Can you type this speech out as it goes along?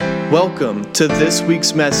Welcome to this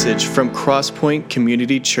week's message from Crosspoint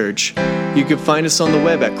Community Church. You can find us on the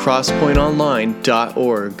web at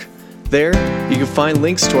crosspointonline.org. There, you can find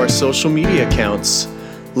links to our social media accounts.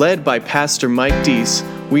 Led by Pastor Mike Deese,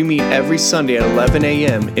 we meet every Sunday at 11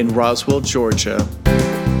 a.m. in Roswell, Georgia.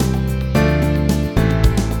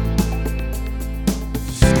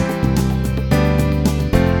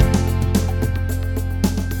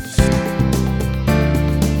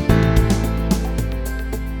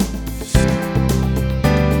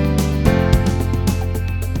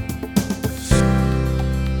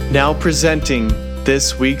 Now presenting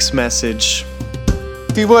this week's message.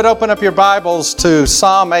 If you would open up your Bibles to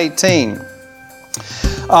Psalm 18.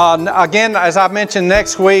 Again, as I mentioned,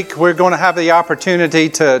 next week we're going to have the opportunity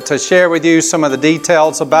to share with you some of the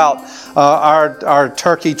details about our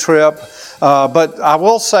Turkey trip. But I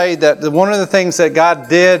will say that one of the things that God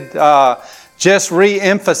did just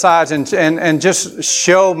re-emphasize and just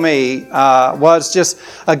show me was just,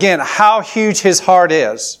 again, how huge His heart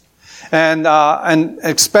is. And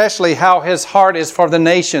especially how His heart is for the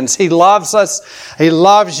nations. He loves us. He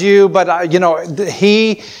loves you, but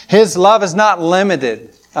His love is not limited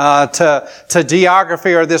to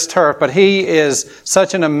geography or this turf, but He is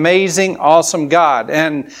such an amazing, awesome God.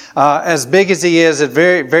 And as big as He is, it's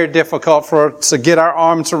very, very difficult for us to get our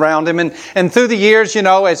arms around Him. And through the years,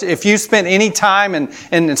 as if you spent any time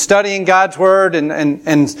in studying God's Word and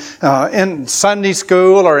in Sunday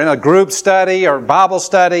school or in a group study or Bible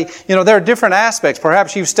study, there are different aspects.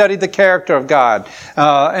 Perhaps you've studied the character of God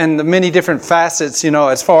and the many different facets,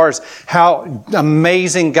 as far as how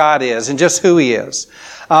amazing God is and just who He is.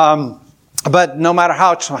 But no matter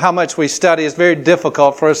how much we study, it's very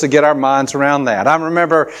difficult for us to get our minds around that. I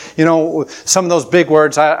remember, some of those big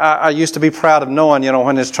words I used to be proud of knowing,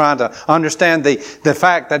 when it's trying to understand the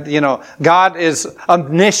fact that, God is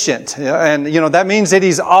omniscient. And, that means that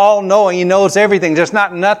He's all-knowing. He knows everything. There's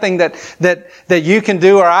nothing that you can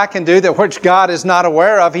do or I can do that which God is not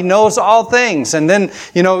aware of. He knows all things. And then,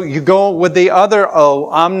 you go with the other O,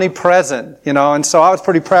 omnipresent, and so I was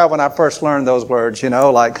pretty proud when I first learned those words,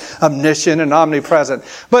 like omniscient and omnipresent.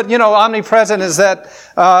 But, omnipresent is that,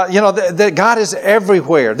 that God is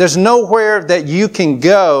everywhere. There's nowhere that you can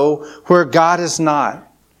go where God is not.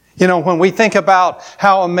 When we think about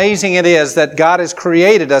how amazing it is that God has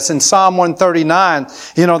created us in Psalm 139,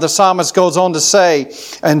 the psalmist goes on to say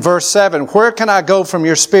in verse 7, "Where can I go from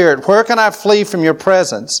your spirit? Where can I flee from your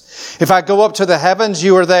presence? If I go up to the heavens,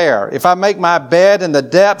 you are there. If I make my bed in the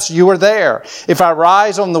depths, you are there. If I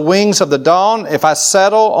rise on the wings of the dawn, if I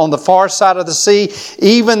settle on the far side of the sea,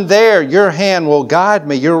 even there your hand will guide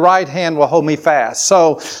me. Your right hand will hold me fast."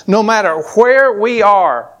 So no matter where we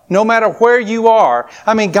are, no matter where you are,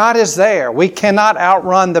 God is there. We cannot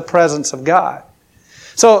outrun the presence of God.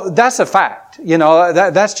 So that's a fact.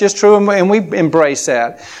 That's just true, and we embrace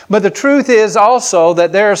that. But the truth is also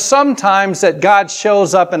that there are some times that God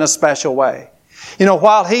shows up in a special way.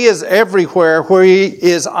 While He is everywhere, where He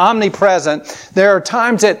is omnipresent, there are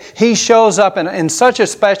times that He shows up in such a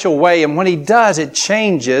special way, and when He does, it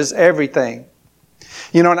changes everything.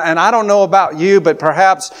 And I don't know about you, but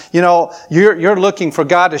perhaps, you're looking for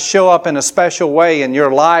God to show up in a special way in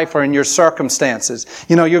your life or in your circumstances.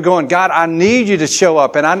 You're going, "God, I need you to show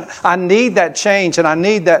up, and I need that change, and I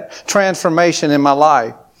need that transformation in my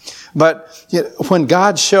life." But when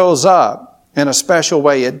God shows up in a special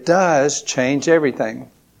way, it does change everything.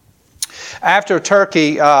 After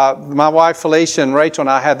Turkey, my wife Felicia and Rachel and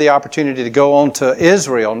I had the opportunity to go on to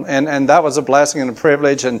Israel, and that was a blessing and a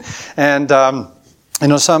privilege, and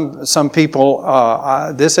some people,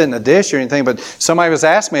 this isn't a dish or anything, but somebody was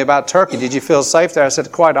asking me about Turkey. Did you feel safe there? I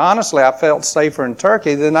said, quite honestly, I felt safer in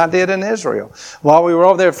Turkey than I did in Israel. While we were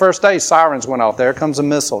over there the first day, sirens went off. There comes a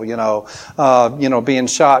missile, being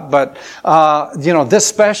shot. But, this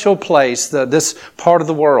special place, this part of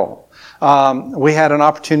the world, we had an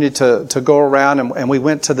opportunity to go around, and we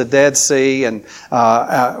went to the Dead Sea, and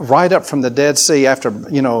right up from the Dead Sea, after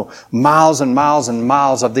miles and miles and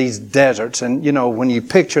miles of these deserts, and when you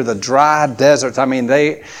picture the dry deserts,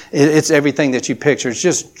 it's everything that you picture. It's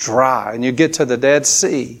just dry, and you get to the Dead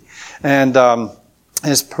Sea, and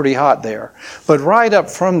it's pretty hot there. But right up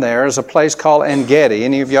from there is a place called En-Gedi.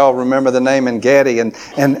 Any of y'all remember the name En-Gedi? And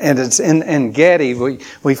it's in En-Gedi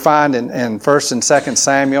we find in 1st and 2nd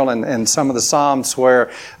Samuel and some of the Psalms where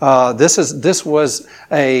this was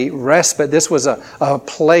a respite. This was a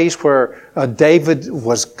place where David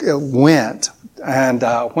went. And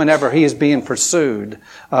whenever he is being pursued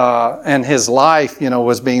and his life,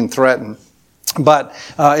 was being threatened. but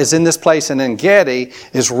is in this place, and En-Gedi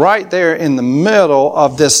is right there in the middle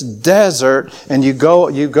of this desert, and you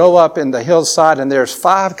go up in the hillside, and there's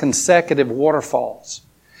 5 consecutive waterfalls.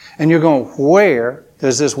 And you're going, where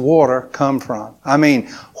does this water come from? I mean,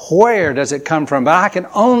 where does it come from? But I can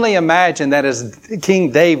only imagine that as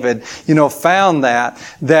King David, found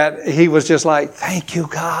that he was just like, thank you,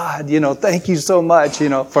 God, thank you so much,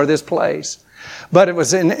 for this place. But it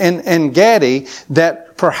was in En-Gedi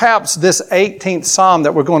that perhaps this 18th Psalm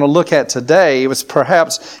that we're going to look at today, it was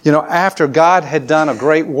perhaps, after God had done a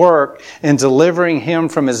great work in delivering him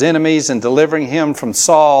from his enemies and delivering him from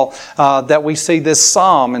Saul, that we see this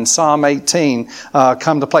Psalm in Psalm 18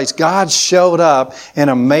 come to place. God showed up in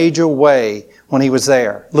a major way when he was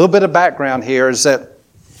there. A little bit of background here is that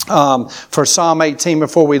for Psalm 18,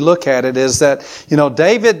 before we look at it, is that,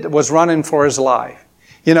 David was running for his life.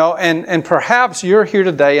 And perhaps you're here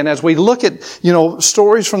today, and as we look at,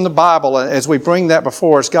 stories from the Bible, as we bring that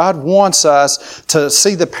before us, God wants us to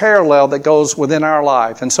see the parallel that goes within our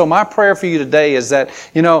life. And so my prayer for you today is that,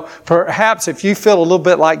 perhaps if you feel a little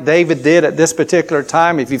bit like David did at this particular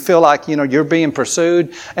time, if you feel like, you're being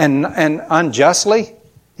pursued and unjustly,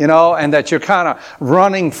 and that you're kind of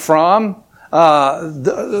running from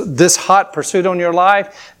this hot pursuit on your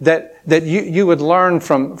life, that you would learn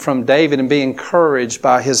from David and be encouraged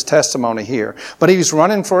by his testimony here. But he was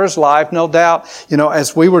running for his life, no doubt.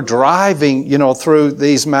 As we were driving, through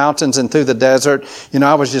these mountains and through the desert,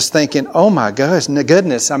 I was just thinking, oh my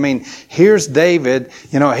goodness. I mean, here's David,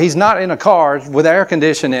 he's not in a car with air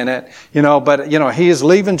conditioning in it, but, he is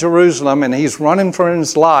leaving Jerusalem and he's running for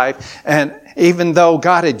his life. And even though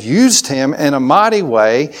God had used him in a mighty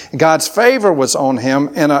way, God's favor was on him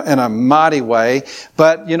in a mighty way.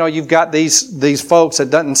 But, you've got these folks that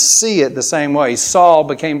doesn't see it the same way. Saul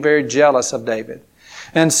became very jealous of David.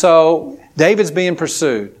 And so David's being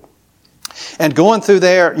pursued. And going through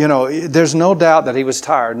there, there's no doubt that he was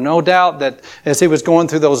tired. No doubt that as he was going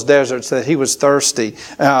through those deserts that he was thirsty.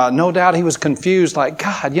 No doubt he was confused like,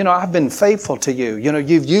 God, I've been faithful to you.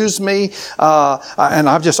 You've used me and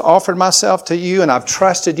I've just offered myself to you and I've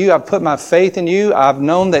trusted you. I've put my faith in you. I've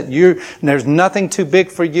known that there's nothing too big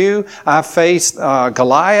for you. I faced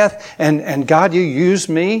Goliath and God, you used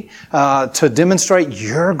me to demonstrate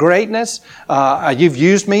your greatness. You've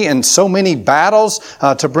used me in so many battles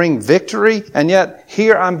to bring victory. And yet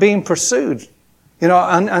here I'm being pursued,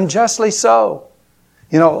 unjustly so.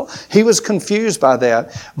 He was confused by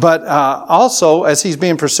that. But also, as he's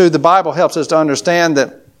being pursued, the Bible helps us to understand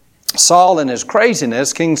that Saul in his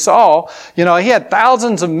craziness, King Saul, he had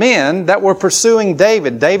thousands of men that were pursuing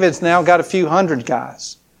David. David's now got a few hundred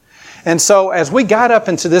guys. And so as we got up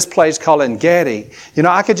into this place called En-Gedi,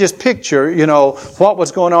 I could just picture, what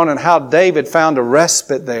was going on and how David found a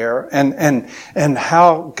respite there and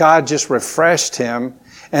how God just refreshed him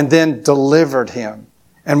and then delivered him.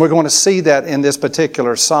 And we're going to see that in this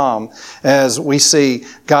particular psalm as we see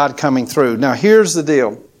God coming through. Now, here's the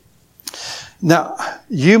deal. Now,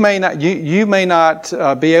 you may not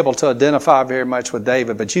be able to identify very much with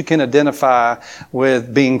David, but you can identify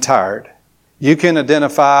with being tired. You can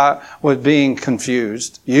identify with being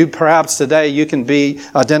confused. Perhaps today you can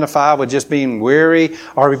identify with just being weary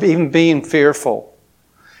or even being fearful.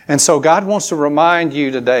 And so God wants to remind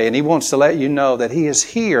you today, and He wants to let you know that He is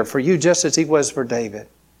here for you just as He was for David.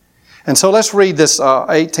 And so let's read this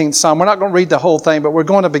 18th Psalm. We're not going to read the whole thing, but we're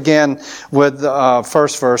going to begin with the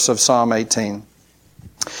first verse of Psalm 18.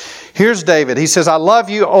 Here's David. He says, I love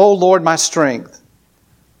you, O Lord, my strength.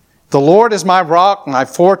 The Lord is my rock, my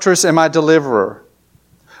fortress, and my deliverer.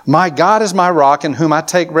 My God is my rock in whom I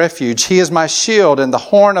take refuge. He is my shield and the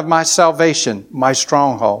horn of my salvation, my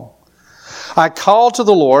stronghold. I call to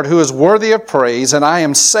the Lord who is worthy of praise, and I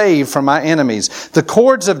am saved from my enemies. The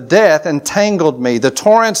cords of death entangled me. The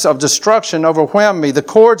torrents of destruction overwhelmed me. The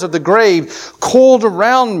cords of the grave coiled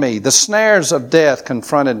around me. The snares of death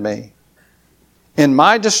confronted me. In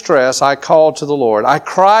my distress, I called to the Lord. I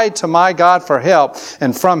cried to my God for help,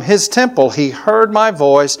 and from His temple He heard my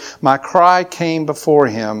voice. My cry came before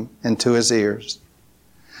Him into His ears.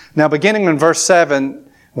 Now, beginning in verse 7,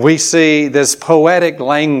 we see this poetic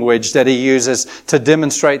language that he uses to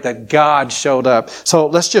demonstrate that God showed up. So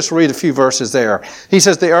let's just read a few verses there. He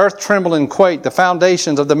says, the earth trembled and quaked. The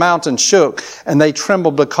foundations of the mountains shook, and they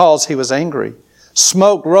trembled because He was angry.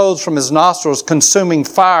 Smoke rose from His nostrils. Consuming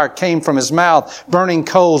fire came from His mouth. Burning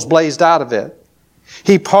coals blazed out of it.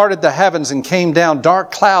 He parted the heavens and came down.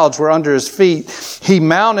 Dark clouds were under His feet. He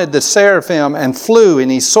mounted the seraphim and flew, and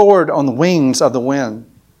He soared on the wings of the wind.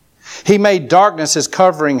 He made darkness His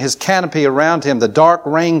covering, His canopy around Him, the dark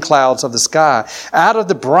rain clouds of the sky. Out of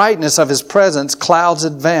the brightness of His presence, clouds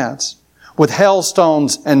advance. with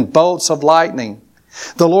hailstones and bolts of lightning.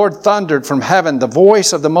 The Lord thundered from heaven. The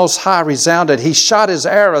voice of the Most High resounded. He shot his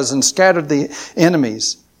arrows and scattered the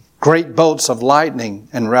enemies. Great bolts of lightning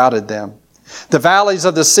and routed them. The valleys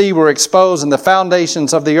of the sea were exposed and the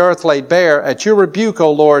foundations of the earth laid bare at your rebuke,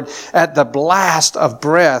 O Lord, at the blast of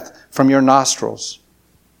breath from your nostrils.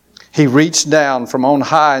 He reached down from on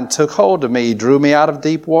high and took hold of me. He drew me out of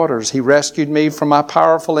deep waters. He rescued me from my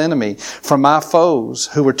powerful enemy, from my foes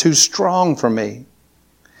who were too strong for me.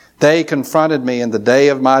 They confronted me in the day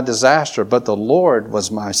of my disaster, but the Lord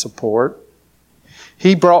was my support.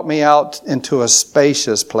 He brought me out into a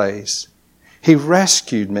spacious place. He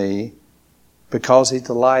rescued me because He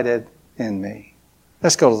delighted in me.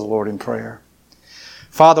 Let's go to the Lord in prayer.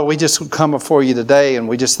 Father, we just come before You today and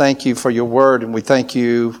we just thank You for Your Word and we thank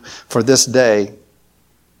You for this day.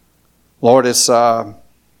 Lord, it's June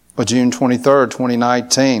 23rd,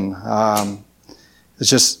 2019. It's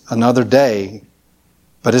just another day.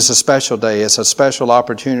 But it's a special day. It's a special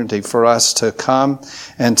opportunity for us to come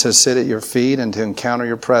and to sit at Your feet and to encounter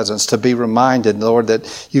Your presence, to be reminded, Lord,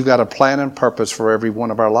 that You've got a plan and purpose for every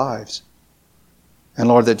one of our lives. And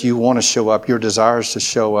Lord, that You want to show up, Your desires to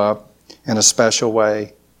show up in a special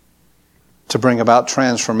way to bring about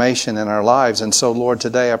transformation in our lives. And so, Lord,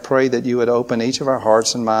 today I pray that You would open each of our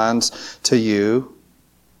hearts and minds to You,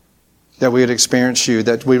 that we would experience You,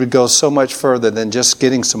 that we would go so much further than just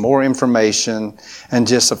getting some more information and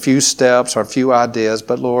just a few steps or a few ideas.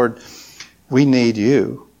 But Lord, we need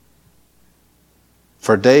You.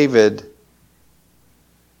 For David,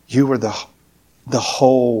 You were the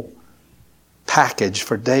whole package.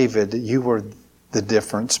 For David, You were the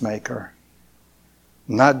difference maker.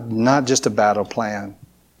 Not just a battle plan,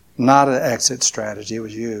 not an exit strategy. It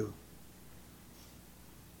was You.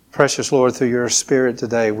 Precious Lord, through Your Spirit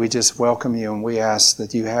today, we just welcome You and we ask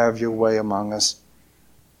that You have Your way among us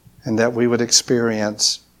and that we would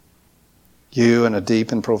experience You in a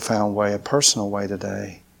deep and profound way, a personal way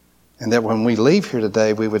today. And that when we leave here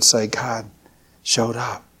today, we would say, God showed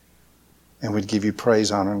up. And we'd give You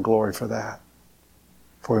praise, honor, and glory for that.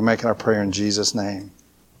 For we make our prayer in Jesus' name.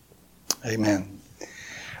 Amen.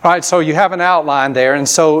 All right, so you have an outline there, and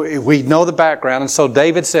so we know the background. And so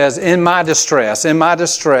David says, in my distress,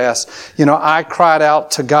 I cried out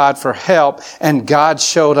to God for help, and God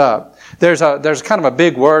showed up. There's kind of a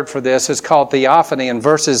big word for this. It's called theophany. In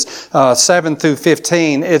verses 7 through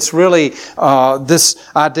 15, it's really this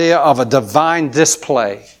idea of a divine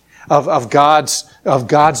display of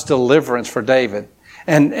God's deliverance for David.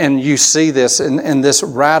 And you see this in this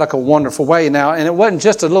radical, wonderful way now. And it wasn't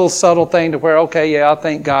just a little subtle thing to where, okay, yeah, I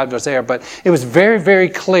think God was there. But it was very, very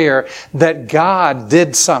clear that God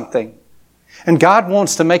did something. And God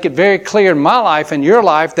wants to make it very clear in my life and your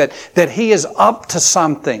life that He is up to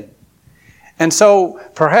something. And so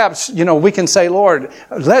perhaps, we can say, Lord,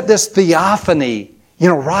 let this theophany,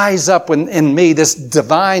 rise up in me, this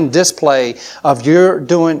divine display of Your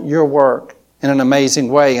doing Your work in an amazing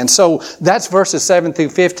way. And so that's verses 7 through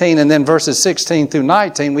 15, and then verses 16 through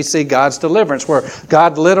 19, we see God's deliverance, where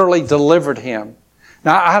God literally delivered him.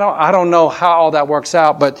 Now, I don't know how all that works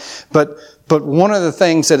out, but one of the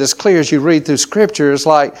things that is clear as you read through Scripture is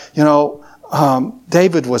like,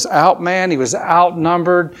 David was outmanned, he was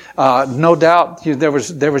outnumbered. No doubt there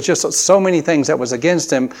was just so many things that was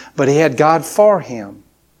against him, but he had God for him.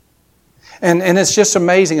 And it's just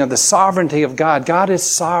amazing of the sovereignty of God. God is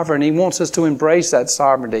sovereign. He wants us to embrace that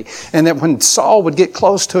sovereignty. And that when Saul would get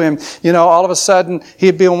close to him, all of a sudden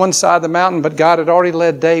he'd be on one side of the mountain, but God had already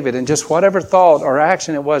led David. And just whatever thought or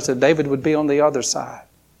action it was, that David would be on the other side.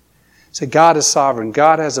 So God is sovereign.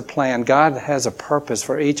 God has a plan. God has a purpose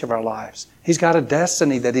for each of our lives. He's got a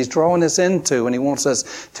destiny that He's drawing us into, and He wants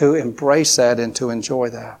us to embrace that and to enjoy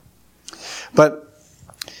that. But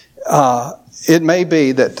it may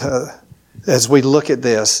be that as we look at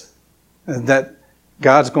this, that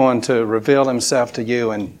God's going to reveal Himself to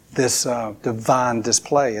you in this divine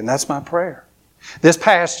display. And that's my prayer. This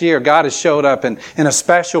past year, God has showed up in a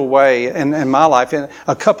special way in my life, in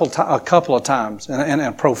a couple of times, in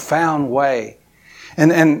a profound way.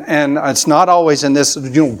 And it's not always in this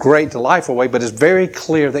great, delightful way, but it's very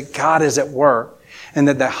clear that God is at work and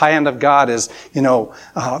that the hand of God is,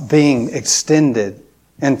 being extended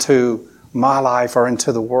into my life or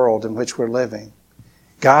into the world in which we're living.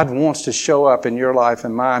 God wants to show up in your life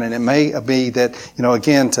and mine. And it may be that,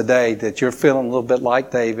 again today, that you're feeling a little bit like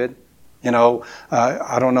David. I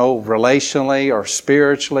don't know, relationally or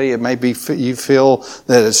spiritually. It may be you feel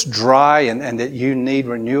that it's dry and that you need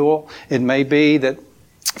renewal. It may be that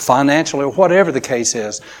financially or whatever the case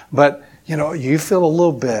is. But, you feel a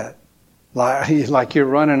little bit like you're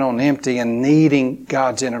running on empty and needing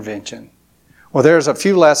God's intervention. Well, there's a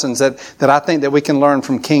few lessons that I think that we can learn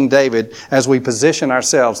from King David as we position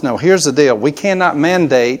ourselves. Now, here's the deal. We cannot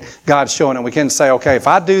mandate God's showing it. We can't say, okay, if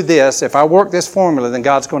I do this, if I work this formula, then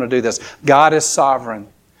God's going to do this. God is sovereign.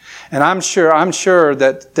 And I'm sure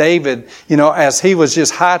that David, as he was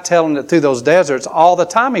just hightailing it through those deserts, all the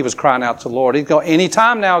time he was crying out to the Lord. He'd go,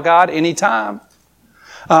 anytime now, God, anytime.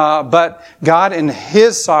 But God in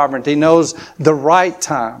His sovereignty knows the right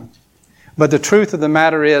time. But the truth of the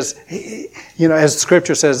matter is, as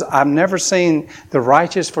Scripture says, I've never seen the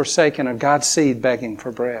righteous forsaken or God's seed begging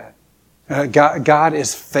for bread. God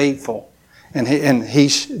is faithful. And he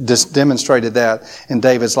just demonstrated that in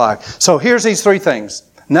David's life. So here's these three things.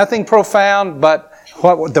 Nothing profound, but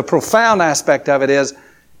what the profound aspect of it is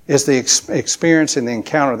the experience and the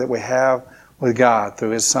encounter that we have with God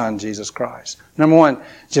through His Son, Jesus Christ. Number one,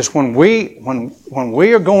 just when we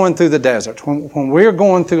are going through the desert, when we're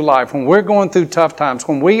going through life, when we're going through tough times,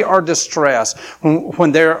 when we are distressed,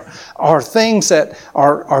 when there are things that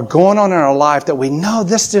are going on in our life that we know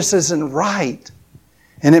this just isn't right.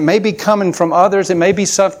 And it may be coming from others. It may be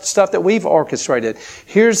stuff that we've orchestrated.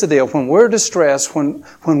 Here's the deal. When we're distressed, when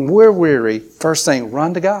we're weary, first thing,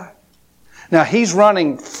 run to God. Now, he's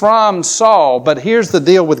running from Saul, but here's the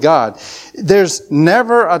deal with God. There's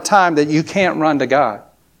never a time that you can't run to God.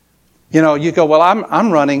 You go, well,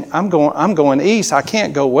 I'm running. I'm going east. I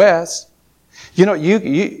can't go west.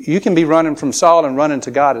 You can be running from Saul and running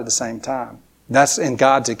to God at the same time. That's in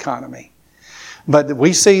God's economy. But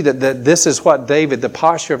we see that this is what David, the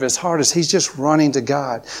posture of his heart is. He's just running to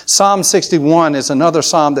God. Psalm 61 is another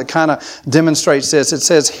psalm that kind of demonstrates this. It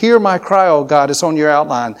says, hear my cry, O God. It's on your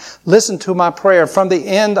outline. Listen to my prayer. From the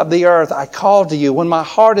end of the earth, I call to you. When my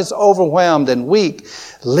heart is overwhelmed and weak,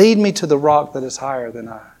 lead me to the rock that is higher than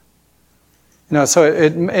I. So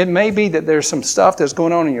it may be that there's some stuff that's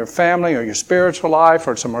going on in your family or your spiritual life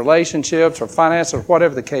or some relationships or finance or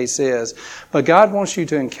whatever the case is. But God wants you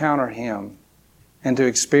to encounter Him and to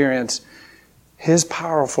experience His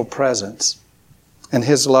powerful presence and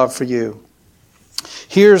His love for you.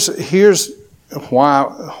 Here's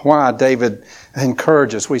why David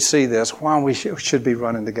encourages, we see this, why we should be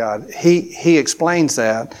running to God. He explains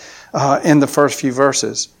that in the first few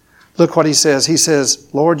verses. Look what he says. He says,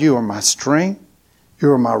 Lord, you are my strength.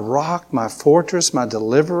 You are my rock, my fortress, my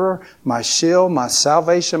deliverer, my shield, my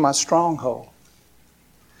salvation, my stronghold.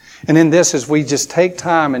 And in this, as we just take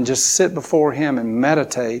time and just sit before Him and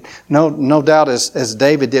meditate, no doubt as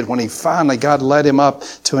David did when he finally, God led him up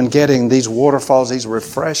to and getting these waterfalls, these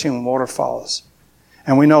refreshing waterfalls.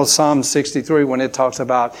 And we know Psalm 63 when it talks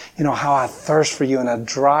about, how I thirst for you in a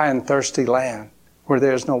dry and thirsty land where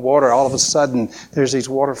there's no water. All of a sudden, there's these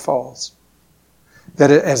waterfalls.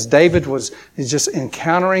 That as David was just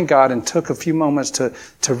encountering God and took a few moments to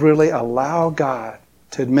really allow God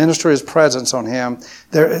to administer His presence on him,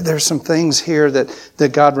 there's some things here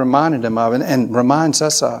that God reminded him of and reminds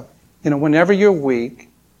us of. Whenever you're weak,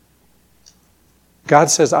 God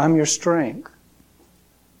says, I'm your strength.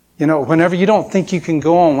 Whenever you don't think you can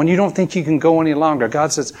go on, when you don't think you can go any longer,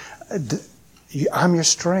 God says, I'm your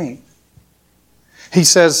strength. He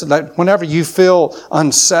says that whenever you feel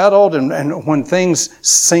unsettled and when things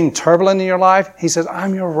seem turbulent in your life, He says,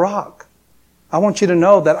 I'm your rock. I want you to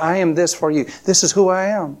know that I am this for you. This is who I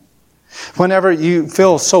am. Whenever you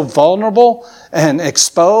feel so vulnerable and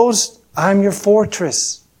exposed, I'm your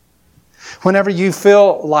fortress. Whenever you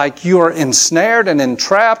feel like you are ensnared and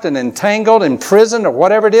entrapped and entangled, imprisoned, or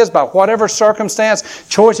whatever it is, by whatever circumstance,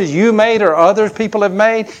 choices you made or other people have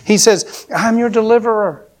made, He says, I'm your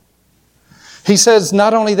deliverer. He says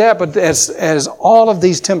not only that, but as all of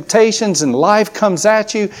these temptations and life comes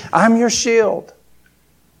at you, I'm your shield.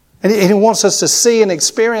 And He wants us to see and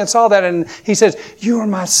experience all that. And He says, you are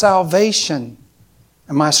my salvation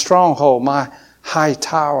and my stronghold, my high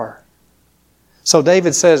tower. So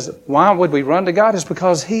David says, why would we run to God? It's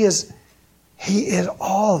because He is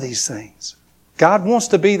all these things. God wants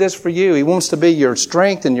to be this for you. He wants to be your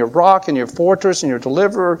strength and your rock and your fortress and your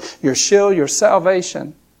deliverer, your shield, your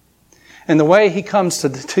salvation. And the way He comes to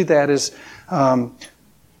that is,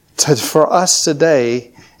 for us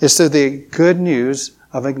today, is through the good news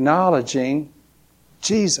of acknowledging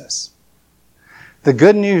Jesus. The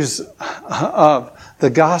good news of the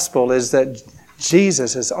gospel is that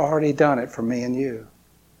Jesus has already done it for me and you.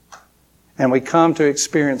 And we come to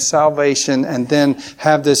experience salvation and then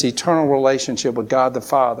have this eternal relationship with God the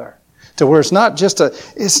Father. To where it's not just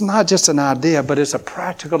an idea, but it's a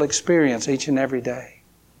practical experience each and every day.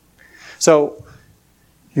 So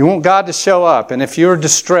you want God to show up, and if you're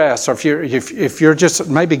distressed or if you're just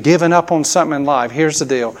maybe giving up on something in life, here's the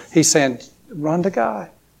deal. He's saying, run to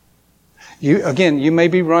God. You may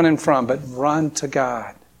be running from, but run to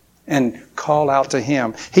God and call out to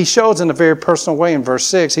Him. He shows in a very personal way in verse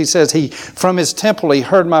 6. He says, from His temple He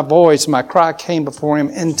heard my voice. My cry came before Him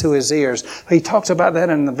into His ears. He talks about that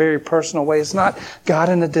in a very personal way. It's not God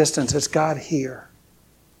in the distance. It's God here.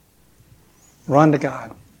 Run to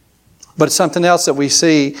God. But something else that we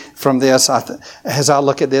see from this, as I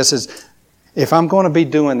look at this, is if I'm going to be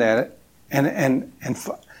doing that and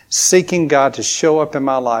seeking God to show up in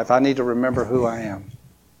my life, I need to remember who I am.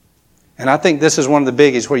 And I think this is one of the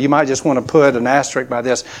biggies where you might just want to put an asterisk by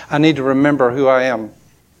this. I need to remember who I am.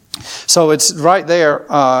 So it's right there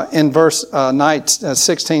in verse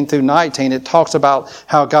 16 through 19. It talks about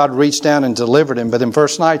how God reached down and delivered him. But in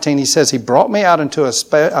verse 19 he says, He brought me out into a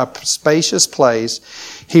spacious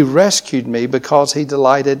place. He rescued me because He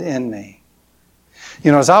delighted in me.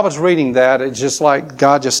 You know, as I was reading that, it's just like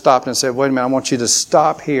God just stopped and said, wait a minute, I want you to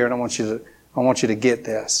stop here and I want you to get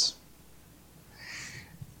this.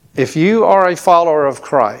 If you are a follower of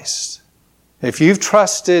Christ, if you've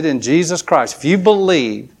trusted in Jesus Christ, if you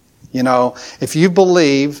believe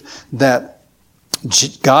that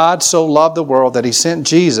God so loved the world that He sent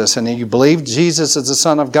Jesus, and you believe Jesus is the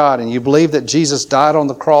Son of God, and you believe that Jesus died on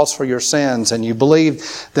the cross for your sins, and you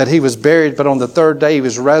believe that He was buried, but on the third day He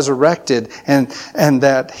was resurrected, and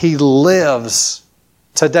that He lives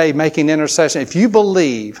today making intercession. If you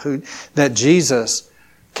believe that Jesus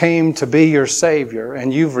came to be your Savior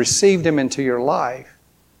and you've received Him into your life,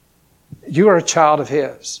 you are a child of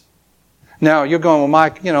His. Now, you're going, well,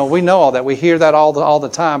 Mike, we know all that. We hear that all the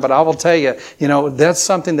time. But I will tell you, that's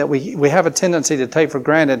something that we have a tendency to take for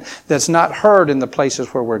granted that's not heard in the places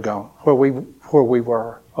where we're going, where we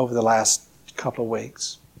were over the last couple of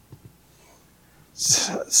weeks.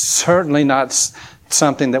 Certainly not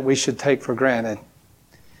something that we should take for granted.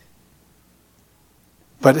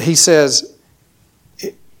 But He says,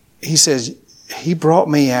 He brought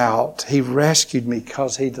me out. He rescued me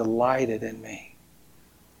because He delighted in me.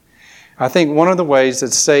 I think one of the ways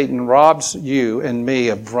that Satan robs you and me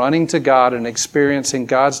of running to God and experiencing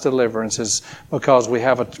God's deliverance is because we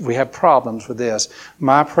have problems with this.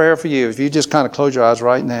 My prayer for you, if you just kind of close your eyes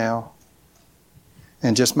right now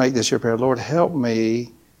and just make this your prayer, Lord, help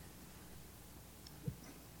me,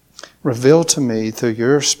 reveal to me through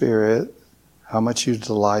your Spirit how much you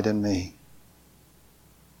delight in me.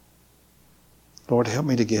 Lord, help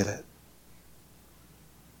me to get it.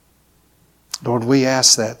 Lord, we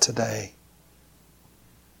ask that today.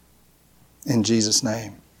 In Jesus'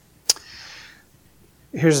 name.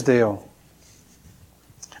 Here's the deal.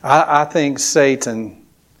 I think Satan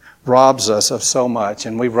robs us of so much,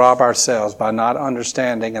 and we rob ourselves by not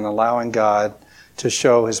understanding and allowing God to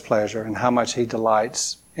show His pleasure and how much He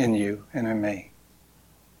delights in you and in me.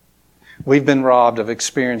 We've been robbed of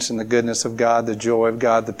experiencing the goodness of God, the joy of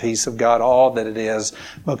God, the peace of God, all that it is,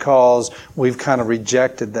 because we've kind of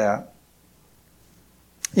rejected that.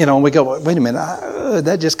 And we go, wait a minute,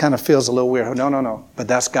 that just kind of feels a little weird. No, but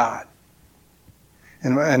that's God.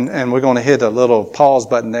 And we're going to hit a little pause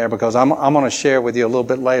button there because I'm going to share with you a little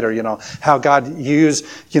bit later, how God used,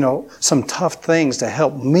 some tough things to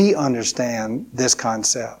help me understand this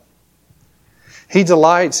concept. He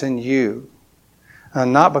delights in you,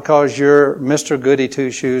 not because you're Mr. Goody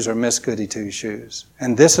Two-Shoes or Miss Goody Two-Shoes.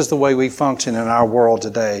 And this is the way we function in our world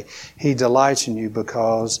today. He delights in you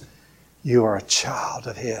because you are a child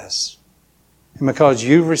of His. And because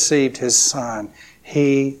you've received His Son,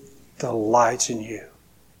 He delights in you.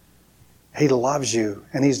 He loves you,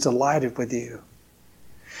 and He's delighted with you.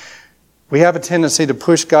 We have a tendency to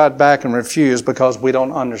push God back and refuse because we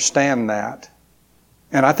don't understand that.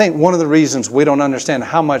 And I think one of the reasons we don't understand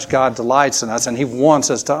how much God delights in us, and He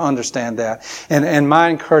wants us to understand that. And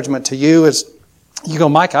my encouragement to you is, you go,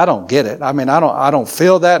 Mike, I don't get it. I mean, I don't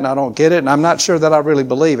feel that, and I don't get it, and I'm not sure that I really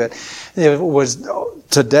believe it. It was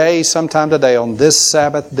today, sometime today, on this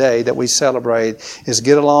Sabbath day that we celebrate, is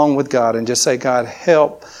get along with God and just say, God,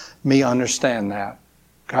 help me understand that.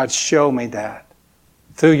 God, show me that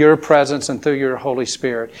through your presence and through your Holy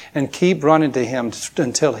Spirit, and keep running to Him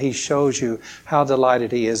until He shows you how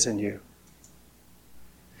delighted He is in you.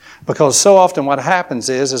 Because so often what happens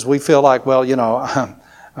is we feel like, well,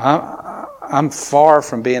 I'm far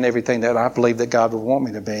from being everything that I believe that God would want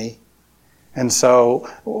me to be. And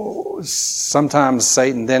so sometimes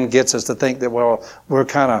Satan then gets us to think that, well, we're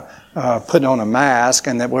kind of putting on a mask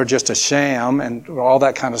and that we're just a sham and all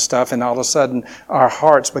that kind of stuff. And all of a sudden our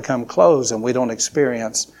hearts become closed and we don't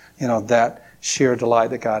experience, that sheer delight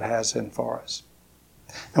that God has in for us.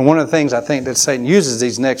 And one of the things I think that Satan uses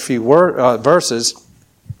these next few verses,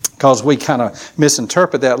 because we kind of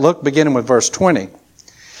misinterpret that. Look, beginning with verse 20.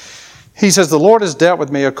 He says, the Lord has dealt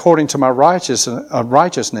with me according to my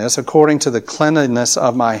righteousness, according to the cleanliness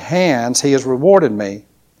of my hands. He has rewarded me.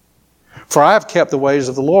 For I have kept the ways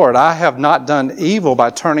of the Lord. I have not done evil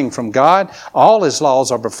by turning from God. All His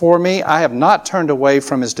laws are before me. I have not turned away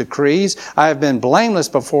from His decrees. I have been blameless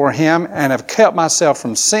before Him and have kept myself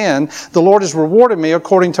from sin. The Lord has rewarded me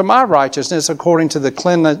according to my righteousness, according to the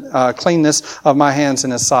cleanness of my hands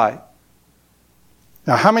in His sight.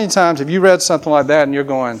 Now, how many times have you read something like that and you're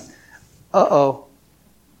going, uh-oh?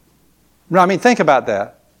 I mean, think about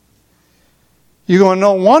that. You're going,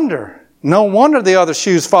 no wonder the other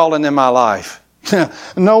shoe's falling in my life.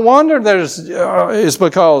 No wonder it's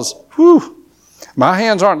because, my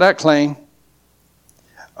hands aren't that clean.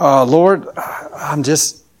 Lord, I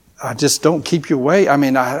just don't keep your way. I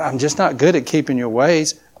mean, I'm just not good at keeping your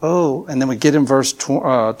ways. Oh, and then we get in verse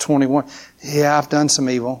 21. Yeah, I've done some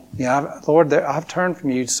evil. Yeah, Lord, I've turned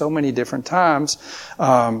from you so many different times.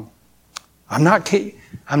 I'm not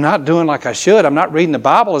doing like I should. I'm not reading the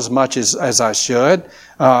Bible as much as I should.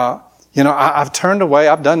 I've turned away.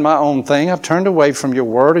 I've done my own thing. I've turned away from your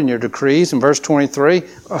word and your decrees. In verse 23,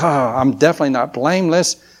 I'm definitely not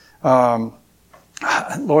blameless.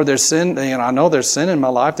 Lord, there's sin. I know there's sin in my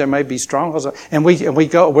life. There may be strongholds. And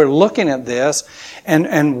we're looking at this,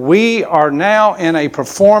 and we are now in a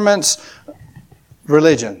performance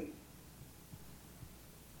religion.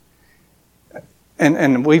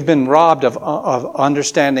 And we've been robbed of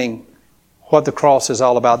understanding what the cross is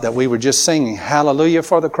all about, that we were just singing, hallelujah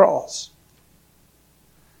for the cross.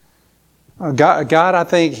 God, I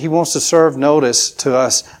think He wants to serve notice to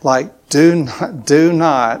us, like, do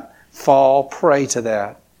not fall prey to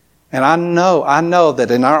that. And I know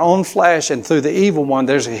that in our own flesh and through the evil one,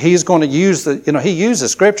 He's going to use He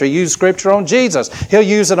uses Scripture. He used Scripture on Jesus. He'll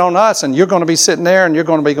use it on us, and you're going to be sitting there and you're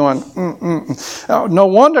going to be going, Oh, no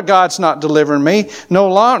wonder God's not delivering me. No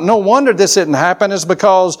wonder this didn't happen. It's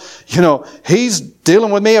because, He's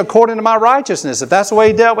dealing with me according to my righteousness. If that's the way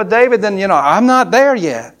He dealt with David, then, I'm not there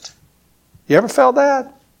yet. You ever felt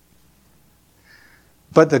that?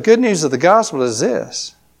 But the good news of the gospel is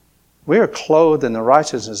this. We are clothed in the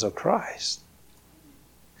righteousness of Christ.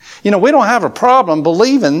 We don't have a problem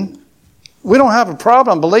believing. We don't have a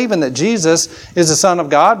problem believing that Jesus is the Son of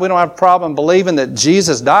God. We don't have a problem believing that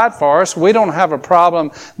Jesus died for us. We don't have a problem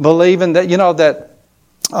believing that,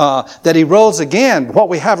 that He rose again. What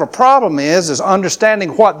we have a problem is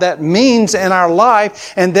understanding what that means in our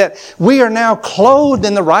life, and that we are now clothed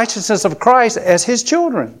in the righteousness of Christ as His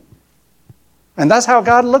children. And that's how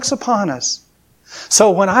God looks upon us.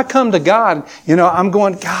 So when I come to God, I'm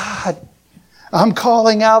going, God, I'm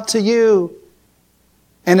calling out to You.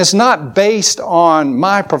 And it's not based on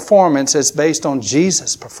my performance, it's based on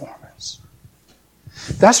Jesus' performance.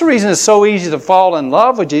 That's the reason it's so easy to fall in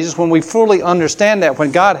love with Jesus, when we fully understand that,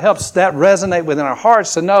 when God helps that resonate within our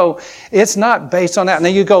hearts to know it's not based on that. And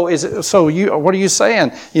then you go, what are you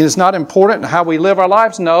saying? It's not important how we live our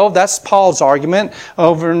lives? No, that's Paul's argument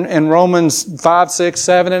over in Romans 5, 6,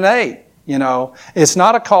 7, and 8. It's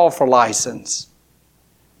not a call for license.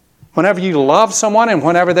 Whenever you love someone and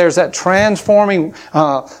whenever there's that transforming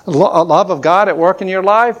love of God at work in your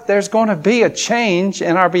life, there's going to be a change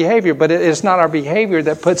in our behavior. But it's not our behavior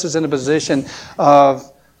that puts us in a position of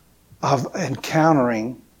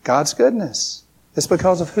encountering God's goodness. It's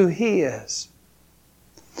because of who He is.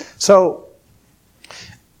 So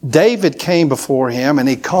David came before Him and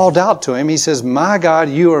he called out to Him. He says, my God,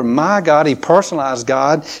 You are my God. He personalized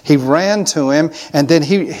God. He ran to Him, and then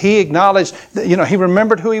he acknowledged, he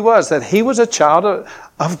remembered who he was, that he was a child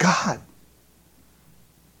of God.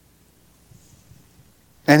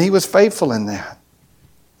 And he was faithful in that.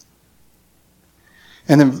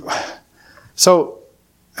 And then, so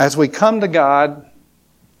as we come to God,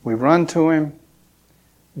 we run to Him.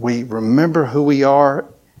 We remember who we are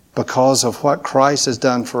because of what Christ has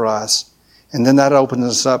done for us. And then that opens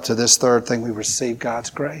us up to this third thing. We receive God's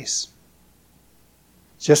grace.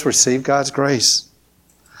 Just receive God's grace.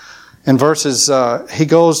 In verses, he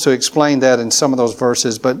goes to explain that in some of those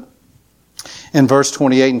verses, but in verse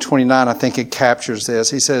 28 and 29, I think it captures this.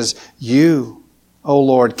 He says, You, O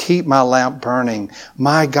Lord, keep my lamp burning.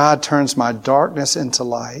 My God turns my darkness into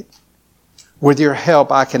light. With Your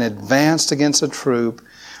help, I can advance against a troop.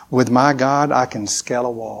 With my God, I can scale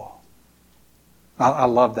a wall. I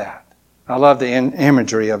love that. I love the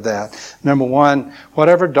imagery of that. Number one,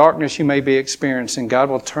 whatever darkness you may be experiencing, God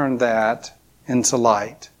will turn that into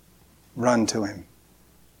light. Run to Him.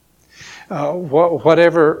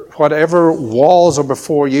 Whatever walls are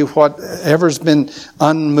before you, whatever's been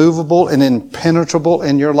unmovable and impenetrable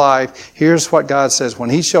in your life, here's what God says. When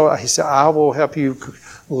He said, I will help you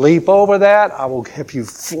leap over that. I will help you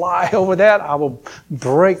fly over that. I will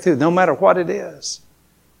break through, no matter what it is.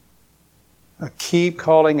 Keep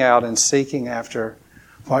calling out and seeking after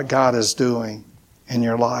what God is doing in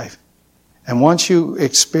your life. And once you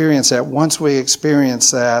experience that, once we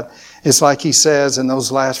experience that, it's like he says in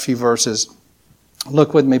those last few verses.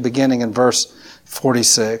 Look with me beginning in verse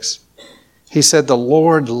 46. He said, "The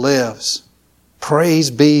Lord lives.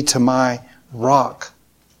 Praise be to my rock.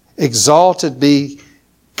 Exalted be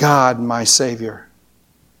God, my Savior."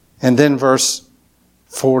 And then verse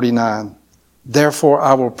 49. "Therefore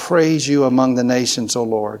I will praise you among the nations, O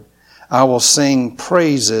Lord. I will sing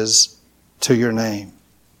praises to your name."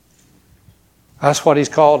 That's what He's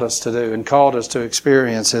called us to do and called us to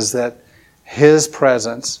experience, is that His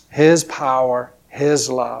presence, His power, His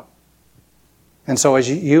love. And so as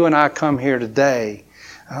you and I come here today,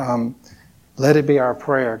 let it be our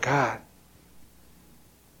prayer. God,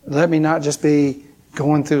 let me not just be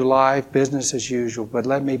going through life, business as usual, but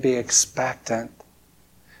let me be expectant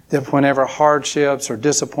that whenever hardships or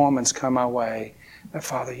disappointments come my way, that,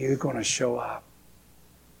 Father, you're going to show up.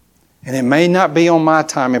 And it may not be on my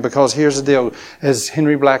timing, because here's the deal. As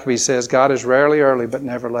Henry Blackaby says, God is rarely early but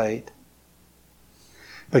never late.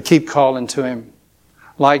 But keep calling to Him.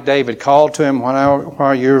 Like David, call to Him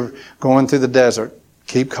while you're going through the desert.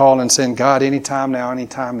 Keep calling, saying, God, anytime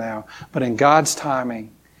now. But in God's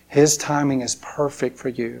timing, His timing is perfect for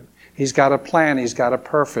you. He's got a plan, He's got a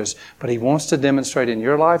purpose, but He wants to demonstrate in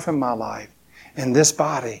your life and my life, in this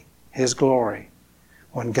body, His glory.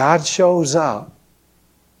 When God shows up,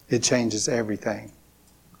 it changes everything.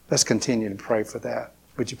 Let's continue to pray for that.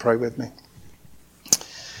 Would you pray with me?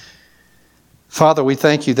 Father, we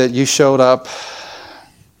thank you that you showed up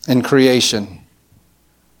in creation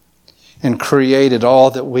and created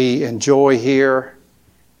all that we enjoy here,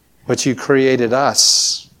 but you created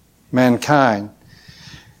us, mankind,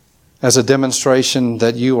 as a demonstration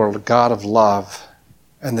that you are a God of love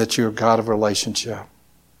and that you're a God of relationship.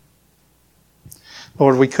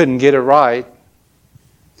 Lord, we couldn't get it right,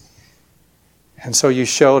 and so you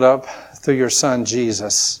showed up through your Son,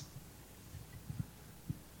 Jesus,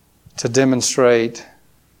 to demonstrate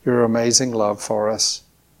your amazing love for us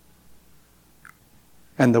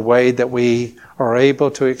and the way that we are able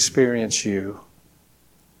to experience you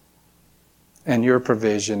and your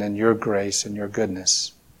provision and your grace and your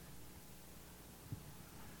goodness.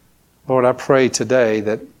 Lord, I pray today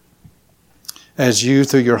that as you,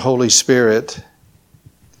 through your Holy Spirit,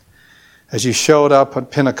 as you showed up at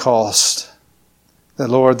Pentecost, that,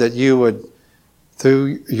 Lord, that you would,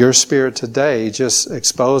 through your Spirit today, just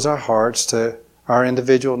expose our hearts to our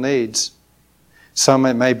individual needs. Some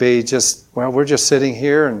it may be just, well, we're just sitting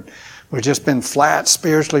here and we've just been flat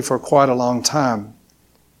spiritually for quite a long time.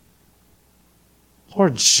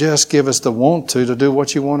 Lord, just give us the want to do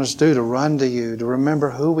what you want us to do, to run to you, to remember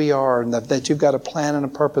who we are and that you've got a plan and a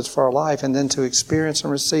purpose for our life, and then to experience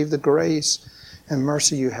and receive the grace and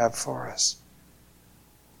mercy you have for us.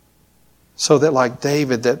 So that, like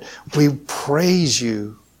David, that we praise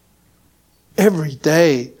you every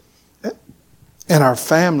day in our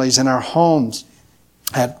families, in our homes,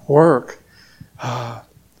 at work,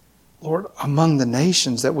 Lord, among the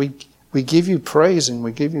nations, that we give you praise and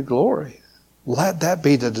we give you glory. Let that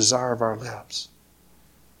be the desire of our lips.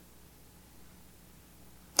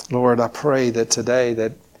 Lord, I pray that today,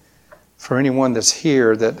 that for anyone that's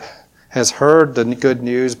here that has heard the good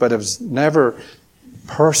news but has never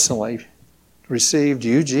personally received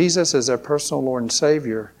you, Jesus, as their personal Lord and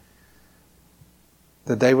Savior,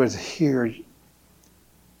 that they would hear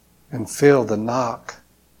and feel the knock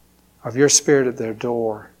of your Spirit at their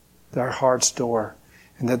door, their heart's door,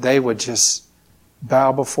 and that they would just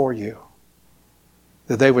bow before you.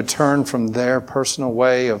 That they would turn from their personal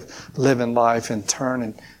way of living life and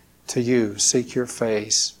turn to you, seek your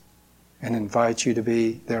face, and invite you to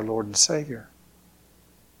be their Lord and Savior.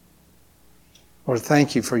 Lord,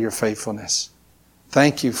 thank you for your faithfulness.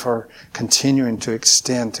 Thank you for continuing to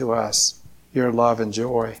extend to us your love and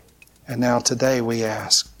joy. And now today we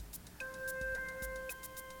ask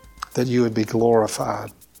that you would be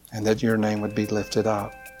glorified and that your name would be lifted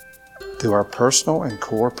up through our personal and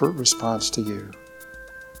corporate response to you.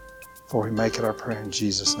 For we make it our prayer in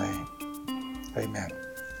Jesus' name. Amen.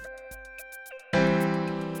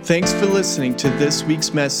 Thanks for listening to this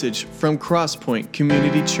week's message from Crosspoint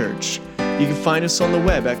Community Church. You can find us on the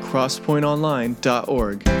web at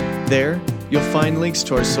crosspointonline.org. There, you'll find links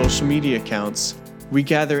to our social media accounts. We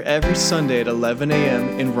gather every Sunday at 11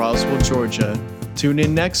 a.m. in Roswell, Georgia. Tune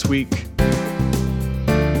in next week.